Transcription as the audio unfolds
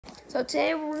So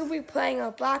today we're going to be playing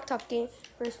a blacktop game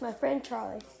versus my friend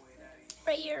Charlie.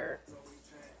 Right here.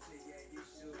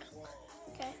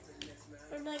 Okay.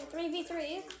 We're doing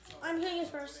 3v3. I'm doing this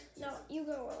first. No, you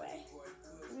go away.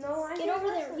 No, I Get over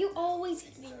there. You always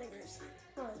get to be ringers.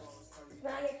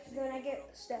 Then I get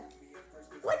Steph.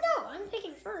 What? No, I'm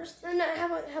picking first. No, how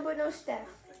about no Steph?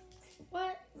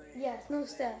 What? Yes, no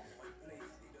Steph.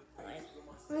 Fine.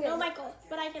 Okay. No Michael,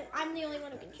 but I'm the only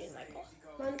one who can choose Michael.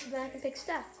 Then I can pick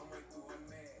Steph.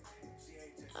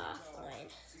 Fine.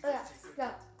 Okay, go.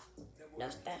 No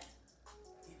Steph.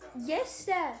 Yes,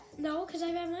 Steph. No, because I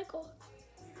have Michael.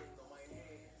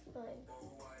 Fine.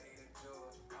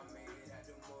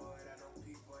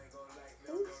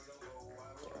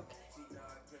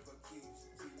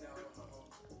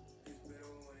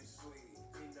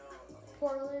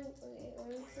 Portland. Okay, let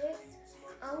me see.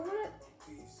 I'm gonna.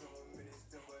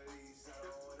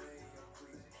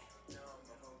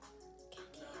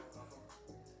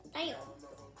 Damn.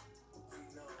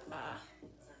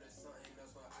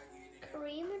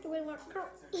 Cream? Do we want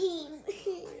cream?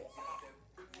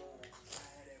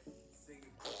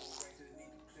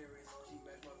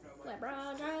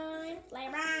 LeBron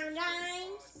James.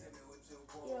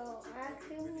 Yo,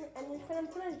 actually, I'm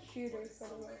putting shooter for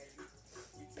the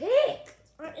most. Pick!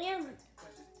 I am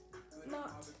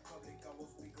not.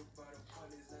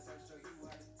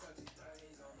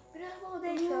 We don't have all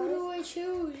day, Who Charlie. do I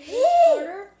choose? Pick!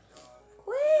 Carter?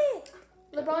 Quick!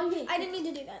 LeBron James. I didn't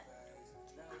need to do that.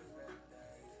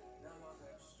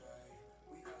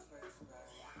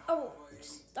 Oh,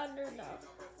 Thunder, no.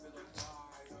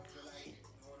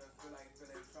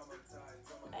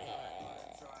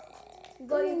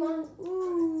 But you want.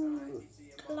 Ooh,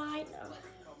 Clyde, no.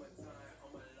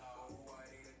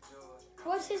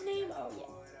 What's his name? Oh, yeah.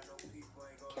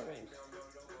 Kareem.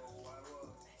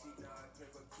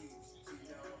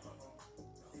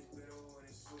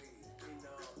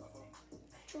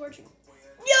 George. Yo!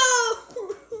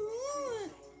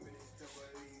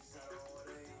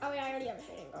 Oh, yeah, I already have a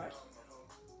shooting guard.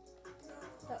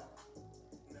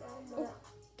 Oh,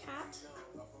 Cat.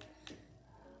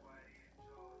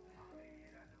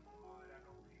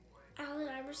 Allen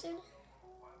Iverson?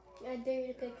 I dare you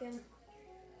to pick him.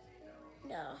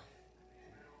 No.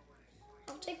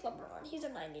 I'll take LeBron. He's a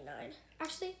 99.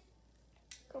 Actually,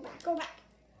 go back.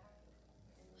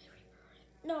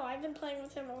 No, I've been playing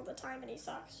with him all the time and he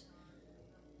sucks.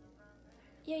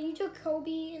 Yeah, you took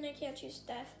Kobe and I can't choose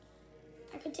Steph.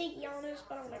 I could take Giannis,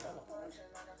 but I'm gonna go LeBron.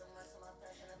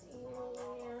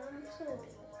 Yeah, I'm just gonna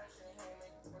pick.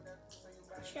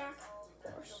 Shaq,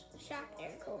 of course. Shaq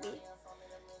and Kobe.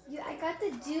 I got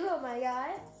the duo, my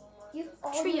guy. You've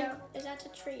all Trio. Is that a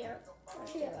trio? Or a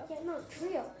Trio. duo? Yeah, no,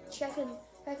 trio. Shaq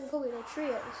and Kobe, they're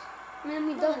trios. I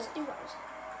mean, No, doubles. it's duos.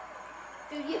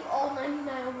 Dude, you have all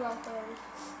 99 overall players.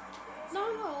 No.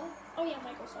 Oh yeah,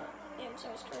 Michael's up. And so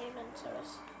is Kareem and so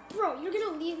is... Bro, you're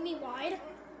gonna leave me wide?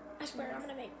 I swear, I'm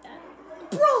gonna make that.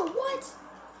 Bro, what?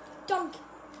 Dunk.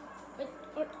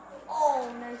 What?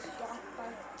 Oh, nice block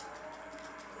by.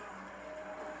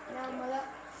 Down, mother.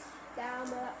 Down,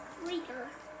 mother. Freaker.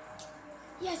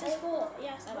 Yes, it's full.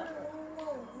 Yes, I love her.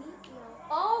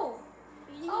 Oh!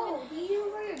 You didn't Oh, even... you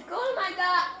knew where you're going, my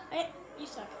God! Hey, you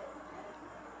suck.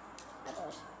 That's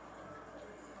all.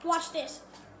 Watch this.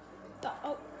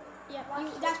 Oh, yeah.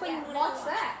 That's what you want to watch.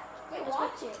 That. Hey,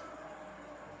 watch it.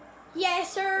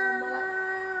 Yes,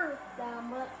 sir. Down,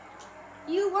 mother.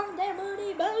 You want that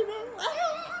money, baby?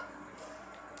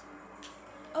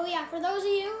 Oh yeah, for those of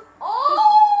you,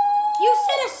 you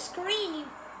set a screen.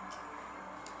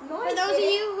 For those of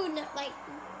you who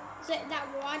that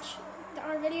watch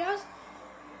our videos,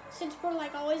 since we're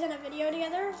like always in a video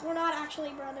together, we're not actually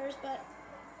brothers. But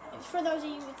for those of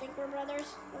you who think we're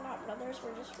brothers, we're not brothers.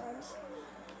 We're just friends.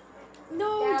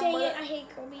 No, Yeah, dang but- it! I hate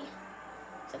Kobe.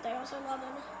 Except I also love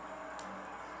him.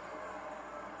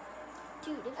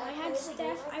 Dude, if I had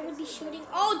Steph, I would be shooting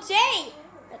all day.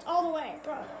 That's all the way,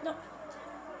 bro. No.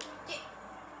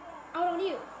 Out on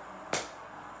you.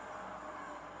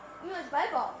 You want spy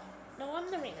ball? No,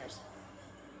 I'm the ringers.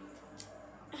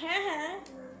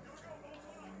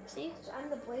 See? So I'm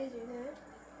the blazer here.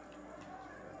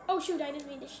 Oh shoot, I didn't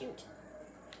mean to shoot.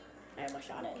 I almost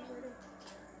shot it.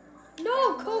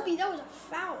 No, Kobe, that was a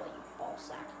foul, you ball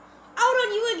sack. Out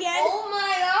on you again. Oh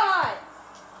my God!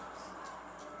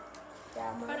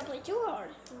 Down, Trying to play too hard.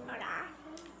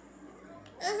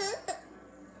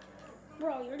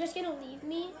 Bro, you're just gonna leave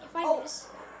me if I miss.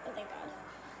 Oh, thank God.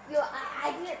 Yo,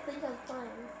 I didn't think I'm fine.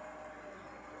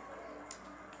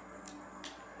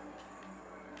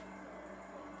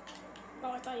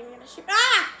 Oh, I thought you were gonna shoot.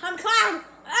 Ah! I'm Cloud!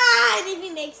 Ah! And if he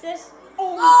makes this.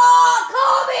 Oh, Oh,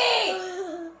 Kobe!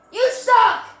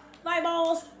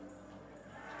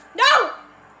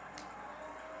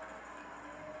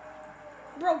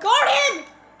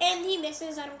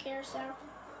 misses, I don't care, so.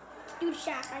 Dude,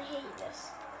 Shaq, I hate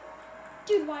this.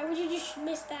 Dude, why would you just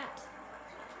miss that?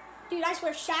 Dude, I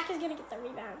swear, Shaq is gonna get the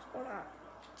rebound, or not.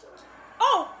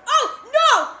 Oh! Oh!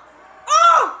 No!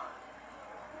 Oh!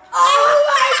 Oh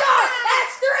my God!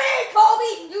 That's 3,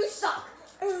 Kobe! You suck.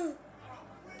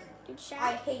 Dude, Shaq.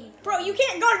 I hate you. Bro, you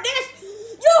can't guard this!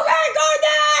 You can't guard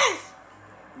this!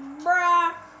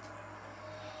 Bruh.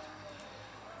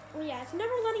 Oh yeah, it's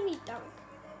never letting me dunk.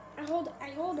 I'm holding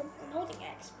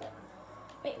X, but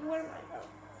wait, where am I going?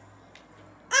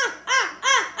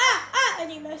 I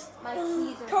need this. My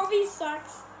keys are. Kobe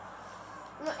sucks.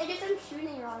 No, I guess I'm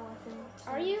shooting wrong with him.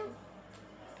 Are you?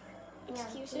 Yeah,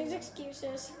 Excuses,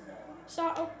 excuses.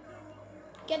 So, oh,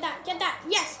 get that.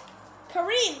 Yes,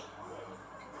 Kareem.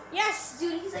 Yes.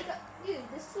 Dude, he's like, dude,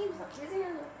 this team's not.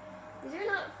 These are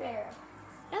not fair.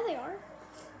 Yeah, they are.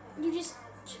 You just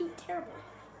shoot terrible.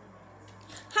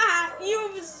 Ha!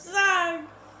 You suck.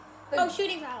 Oh,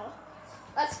 shooting foul.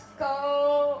 Let's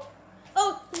go.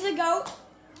 Oh, this is a goat.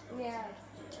 Yeah.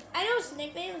 I know his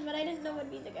nicknames, but I didn't know it'd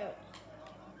be the goat.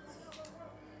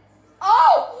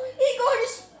 Oh, he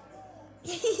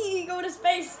You go to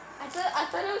space. I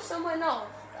thought it was someone else.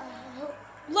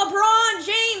 LeBron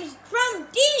James from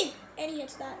deep, and he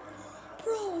hits that.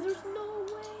 Bro, there's no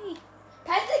way.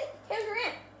 Pass it, Kevin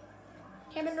Durant.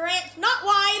 Kevin Durant's not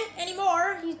wide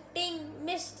anymore. He's being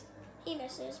missed. He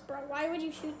misses, bro. Why would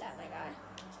you shoot that, my guy?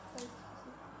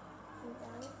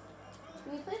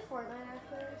 Can we play Fortnite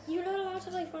after this? You're not allowed to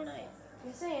play Fortnite.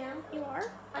 Yes, I am. You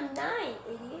are? I'm 9,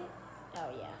 idiot. Oh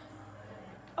yeah.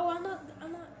 Oh, I'm not. Oh,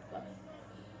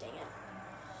 dang it.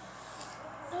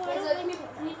 No, I Wait, don't so like can we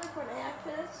Fortnite. play Fortnite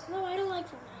after this? No, I don't like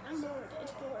Fortnite. I'm bored.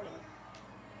 It's boring.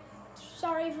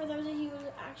 Sorry for those of you who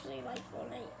actually like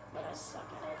Fortnite, but I suck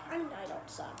at it. I mean, I don't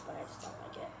suck, but I just don't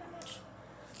like it that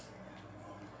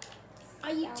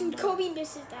much. Dude, Kobe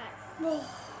misses that. Ugh.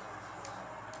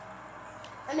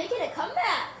 I'm making a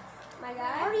comeback, my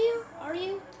guy. Are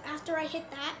you? After I hit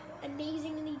that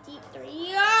amazingly deep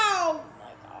 3. Oh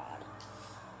my god.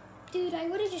 Dude, I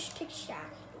would have just picked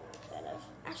Shaq instead of.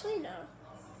 Actually, no.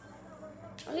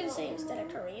 I was gonna say instead of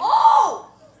Kareem.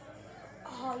 Oh!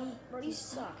 Oh, Bro, you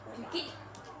suck. my God. Get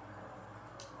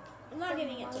I'm not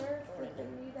giving it to for Jordan. the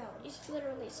rebound. He's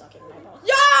literally sucking my balls.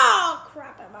 Yo!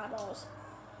 Crap at my balls.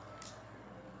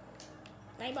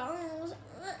 My balls.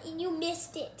 You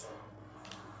missed it.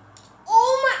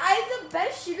 Oh my! I have the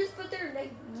best shooters, but they're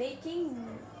like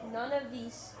making none of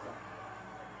these.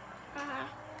 Haha.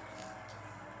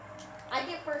 I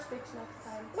get first picks next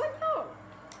time. What? No.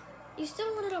 You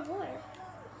still wanted a boy.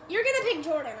 You're gonna pick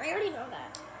Jordan. I already know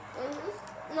that.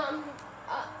 Mm-hmm. No,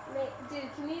 dude,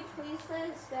 can we please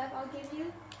play Steph? I'll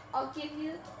give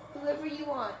you whoever you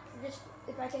want. Just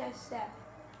if I can have Steph.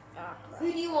 Oh, crap.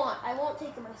 Who do you want? I won't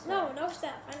take him myself. No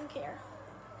Steph. I don't care.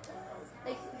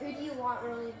 Like, who do you want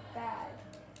really bad?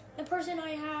 The person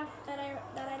I have that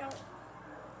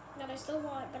I still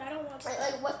want, but I don't want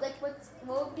Steph. What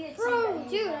would be a team Bro, that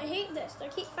you dude, want? I hate this. They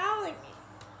keep fouling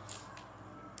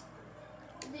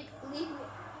me. Leave me.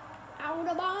 Out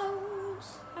of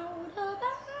bounds. Out of bounds.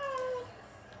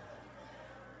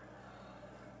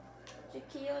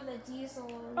 Shaquille the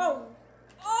Diesel. Oh.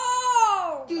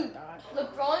 Oh! Dude, my God.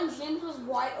 LeBron James was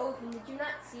wide open. Did you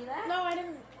not see that? No, I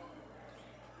didn't.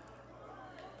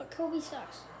 But Kobe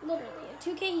sucks. Literally. In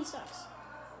 2K, he sucks.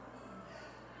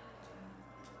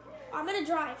 I'm gonna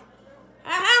drive.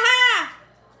 Ha ha ha!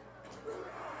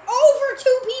 Over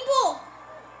 2 people!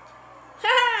 Ha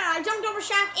ha! I jumped over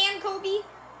Shaq and Kobe.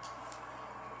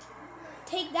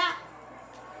 Take that.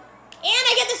 And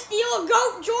I get to steal a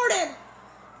GOAT Jordan.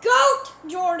 GOAT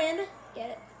Jordan. Get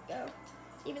it? Go.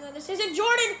 Even though this isn't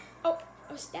Jordan. Oh,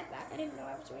 step back. I didn't know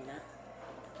I was doing that.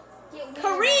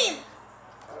 Kareem!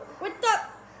 With the...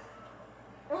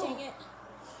 Dang it.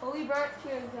 Kobe Bryant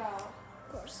here now.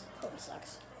 Of course, Kobe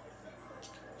sucks.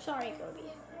 Sorry,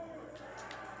 Kobe.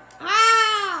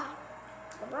 Ah!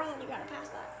 LeBron, you gotta pass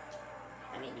that.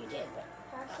 I mean, you did, but...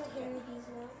 Pass it Henry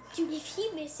Diesel. Dude, if he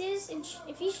misses, and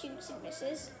if he shoots and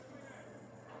misses...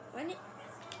 When it...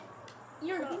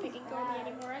 You're not picking Kobe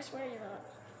anymore, I swear you're not.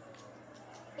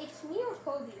 It's me or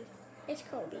Kobe? It's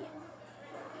Kobe.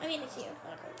 I mean, it's you,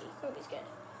 not Kobe. Kobe's good.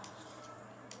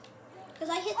 Because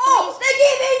I hit Oh, threes. the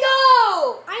give and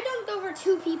go! I dunked over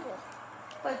 2 people.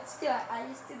 But still, I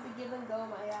just did the give and go,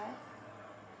 my guy.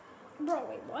 Bro,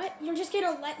 wait, what? You're just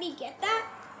gonna let me get that?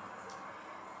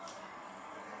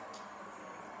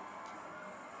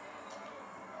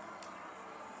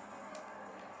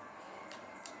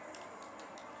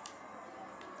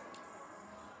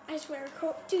 I swear,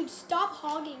 dude, stop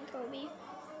hogging, Kobe.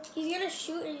 He's gonna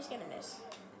shoot and he's gonna miss.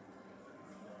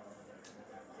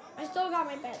 I still got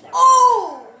my bet there.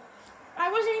 Oh!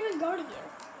 I wasn't even guarding you.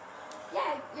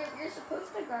 Yeah, you're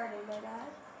supposed to guard him, my God.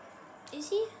 Is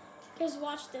he? Because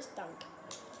watch this dunk.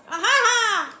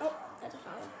 Aha! Oh, that's a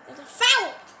foul. That's a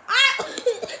foul! Ah!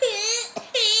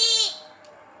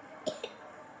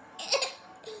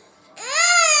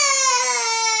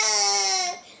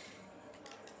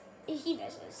 He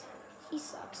misses. He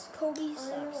sucks. Kobe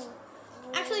sucks.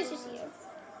 Actually, it's just you.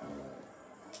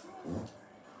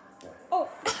 Oh.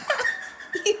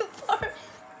 You fart.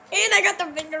 And I got the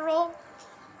finger roll.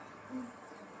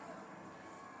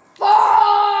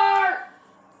 Fart!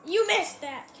 You missed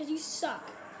that because you suck.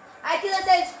 I cannot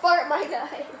say it's fart, my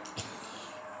guy.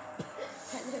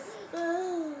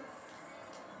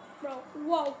 Bro,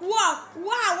 whoa,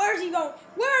 wow, where's he going?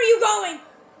 Where are you going?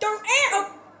 Don't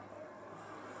air.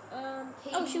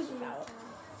 Oh, shoot, foul.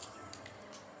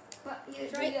 But you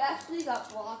Right. actually got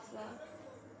blocks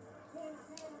though.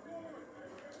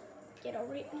 Get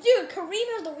over it. Dude, Kareem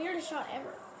has the weirdest shot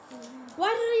ever. Why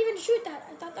did I even shoot that?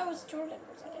 I thought that was Jordan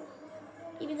for a second.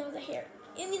 Even though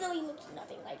he looks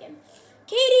nothing like him.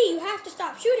 KD, you have to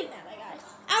stop shooting that, my guy.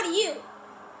 Out of you.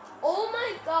 Oh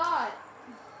my God.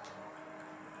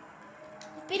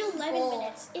 It's been 11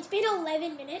 minutes. It's been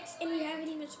 11 minutes, and we haven't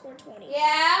even scored 20.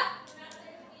 Yeah.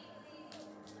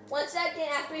 1 second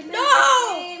after we finish No!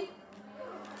 the game.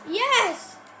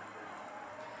 Yes.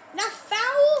 Not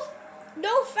foul?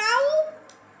 No foul?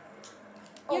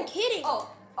 You're kidding. Oh.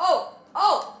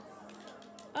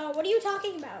 What are you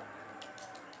talking about?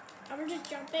 We're just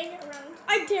jumping around.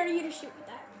 I dare you to shoot with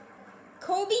that.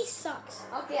 Kobe sucks.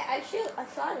 Okay, I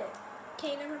shot it.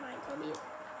 Okay, never mind, Kobe.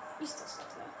 You still suck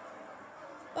though.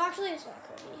 Well, actually, it's not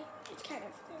Kobe. It's kind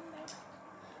of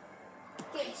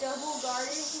Get double guarded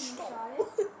because you shot it.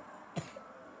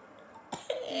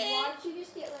 Why don't you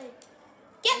just get like...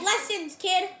 Get lessons,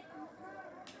 kid.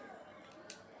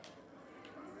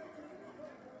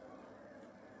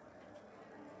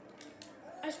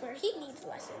 I swear, he needs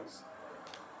lessons.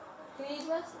 Who needs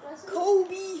lessons?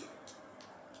 Kobe.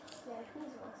 Yeah, he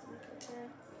needs lessons for sure.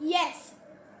 Yes.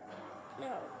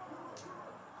 No.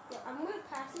 Yeah, I'm going to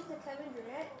pass it to Kevin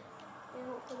Durant. And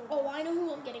hopefully... Oh, I know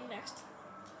who I'm getting next.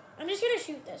 I'm just going to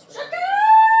shoot this. Shut up!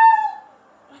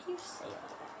 Why do you say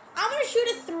that? I'm going to shoot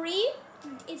a 3.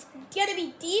 It's going to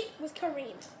be deep with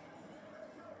Kareem.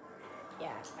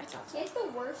 Yeah, I thought so. He has the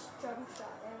worst jump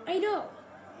shot ever. I know.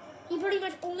 He pretty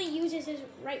much only uses his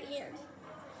right hand.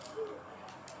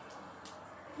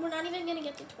 We're not even going to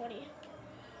get to 20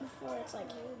 before it's like...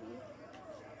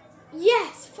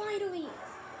 Yes, finally.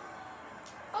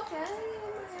 Okay.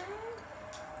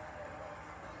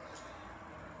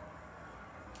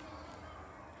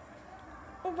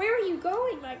 Well, where are you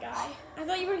going, my guy? I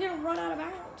thought you were going to run out of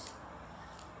bounds.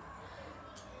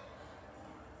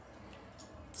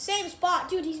 Same spot.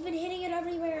 Dude, he's been hitting it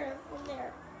everywhere from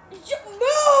there.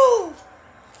 Move!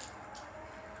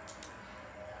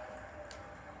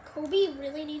 Kobe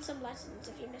really needs some lessons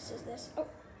if he misses this. Oh,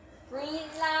 Green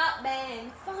light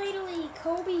bang. finally,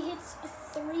 Kobe hits a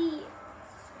 3.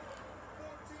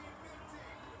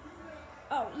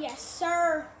 Oh, yes,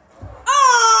 sir.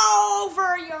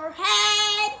 Over your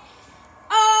head.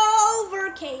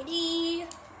 Over KD.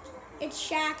 It's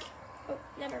Shaq. Oh,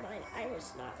 never mind. I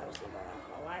was not. That was the ball.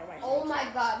 Why am I? Oh my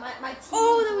God, my team.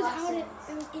 Oh, that was lessons. out.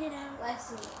 It was in and out.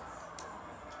 Lessons.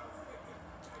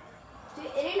 Dude,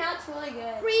 in and out's really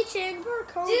good. Reaching for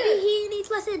Kobe. Dude. He needs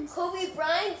lessons. Kobe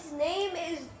Bryant's name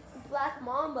is Black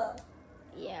Mamba.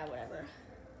 Yeah, whatever.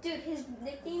 Dude, his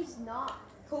nickname's not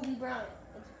Kobe Bryant.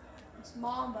 It's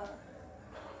Mamba.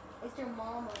 It's your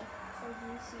mama. So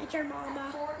you see. It's your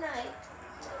mama. Fortnite.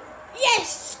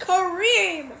 Yes,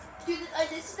 Kareem. Dude,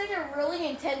 this is like a really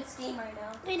intense game right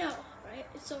now. I know, right?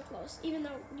 It's so close. Even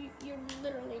though you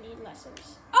literally need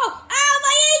lessons. Oh, ow,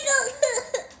 my ankle!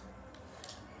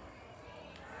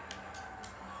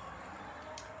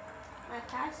 My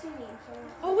passing game, so.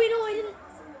 Oh, wait, no, I didn't.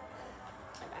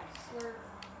 My bad.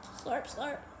 Slurp.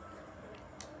 Slurp.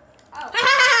 Oh. Ha ha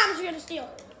ha! I'm just gonna steal.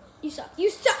 You suck. You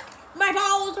suck. My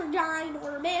balls are dying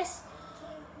or miss.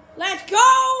 Let's go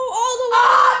all the way.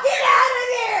 Oh, get out of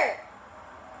here!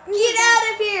 Get out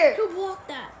of here! Who blocked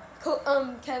that?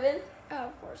 Kevin. Oh,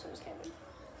 of course, it was Kevin.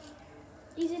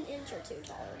 He's an inch or 2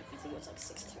 taller. I think it's like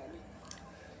 6'10".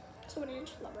 So an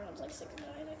inch. LeBron's like 6'9",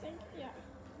 I think. Yeah.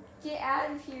 Get out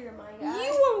of here, my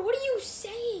guy. What are you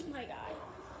saying, my guy?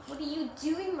 What are you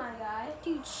doing, my guy?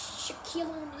 Dude, Shaquille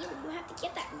O'Neal, you have to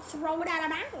get that and throw it out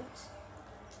of bounds.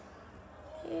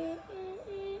 I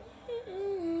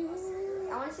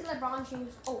want to see LeBron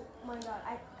James. Oh my God!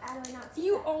 How do I not see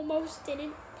You that? almost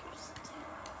didn't pass it.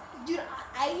 Dude,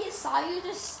 I just saw you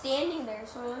just standing there,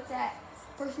 so I looked at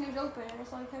person who's open. I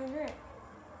saw Kevin Durant.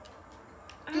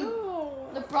 Oh.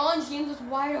 LeBron James was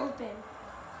wide open.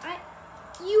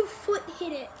 You foot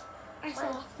hit it. I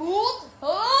saw. Fooled?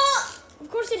 Oh! Of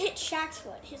course it hit Shaq's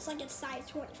foot. It's like it's size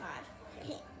 25.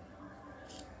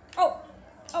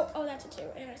 Oh, that's a 2.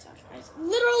 And I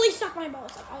literally sucked my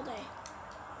balls like all day.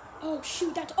 Oh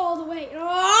shoot, that's all the way.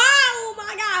 Oh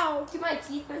my god. To my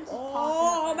defense.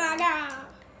 Oh my god.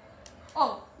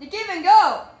 Oh, the give and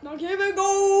go. Now give and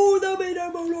go. Where are you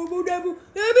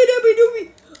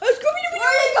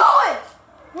going?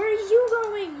 Where are you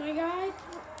going, my guy?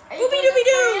 Are you going to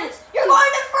France? You're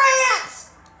going to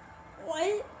France.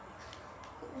 What?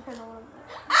 Oh,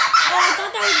 I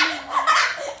thought that was me.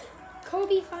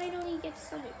 Kobe finally gets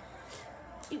something.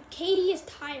 Dude, Katie is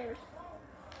tired.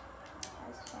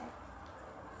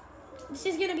 This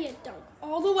is gonna be a dunk.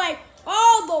 All the way.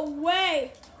 All the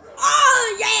way.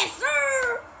 Oh, yes,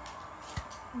 sir.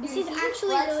 This is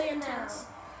actually really intense.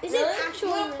 This is actually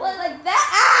you really play like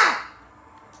that.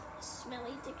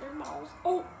 Smelly dicker balls.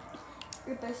 Oh,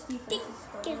 Your best defense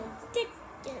is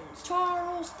Dickens.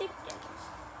 Charles Dickens.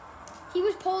 He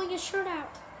was pulling his shirt out.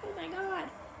 Oh my god.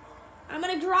 I'm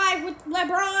gonna drive with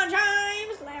LeBron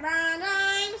James. LeBron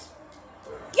James.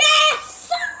 Yes!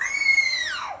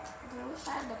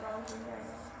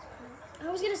 I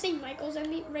was gonna say Michael's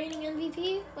reigning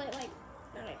MVP, but like,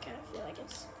 I kind of feel like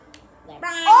it's LeBron.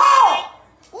 Oh!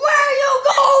 Where are you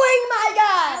going, my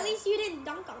guy? At least you didn't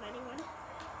dunk on anyone.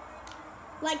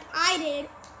 Like I did.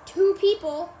 2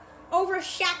 people over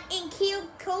Shaq and Kobe.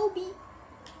 Kobe.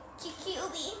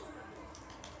 Oh,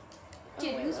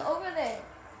 Dude, wait, who's what? over there?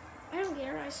 I don't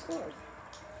care. I scored.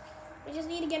 I just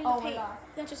need to get in the Oh my paint. God.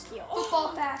 That's a steal.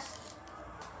 Football pass.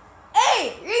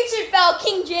 Hey, reach it, fell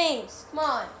King James. Come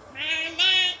on. Ow,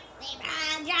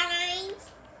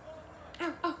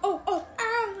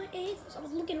 my ankles. I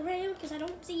was looking around because I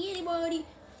don't see anybody.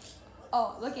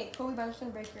 Oh, look at Kobe Bryant's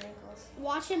gonna break your ankles.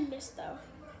 Watch him miss, though.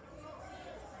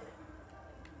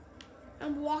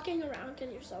 I'm walking around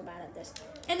because you're so bad at this.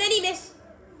 And then he misses.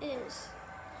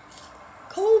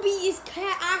 Kobe is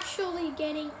actually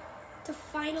getting to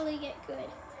finally get good.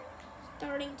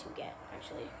 Starting to get,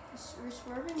 actually. You're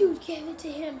swerving. Dude, give it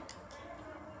to him.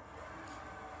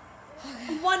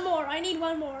 One more. I need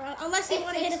one more. Unless you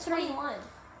want to hit a 3. 21.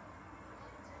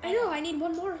 I know, I need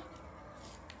one more.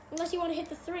 Unless you want to hit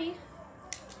the 3.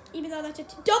 Even though that's a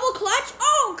double clutch.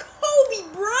 Oh, Kobe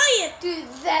Bryant. Dude,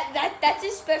 that's a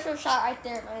special shot right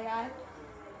there, my guy.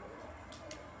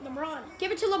 LeBron.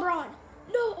 Give it to LeBron.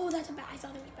 No. Oh, that's a back. I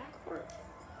thought it was backcourt.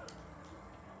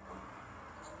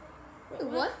 Wait,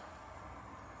 what?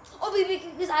 Oh,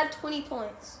 because I have 20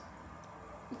 points.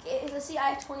 Okay, let's see, I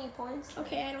have 20 points.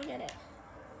 Okay, I don't get it.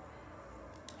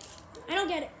 I don't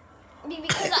get it.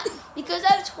 Because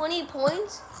I have 20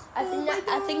 points, I think that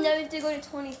we have to go to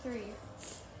 23.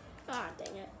 Ah,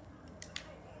 dang it.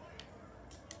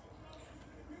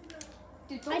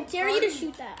 Dude, I dare you to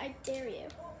shoot that. I dare you.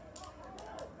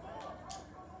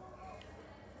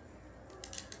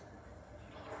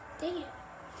 Dang it.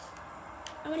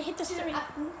 I'm going to hit this 3.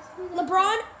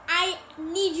 LeBron, I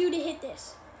need you to hit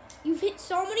this. You've hit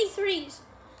so many 3s,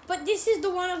 but this is the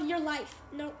one of your life.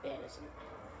 No, it isn't.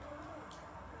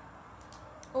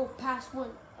 Oh, pass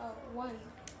one. One.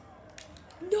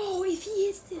 No, if he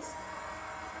hits this.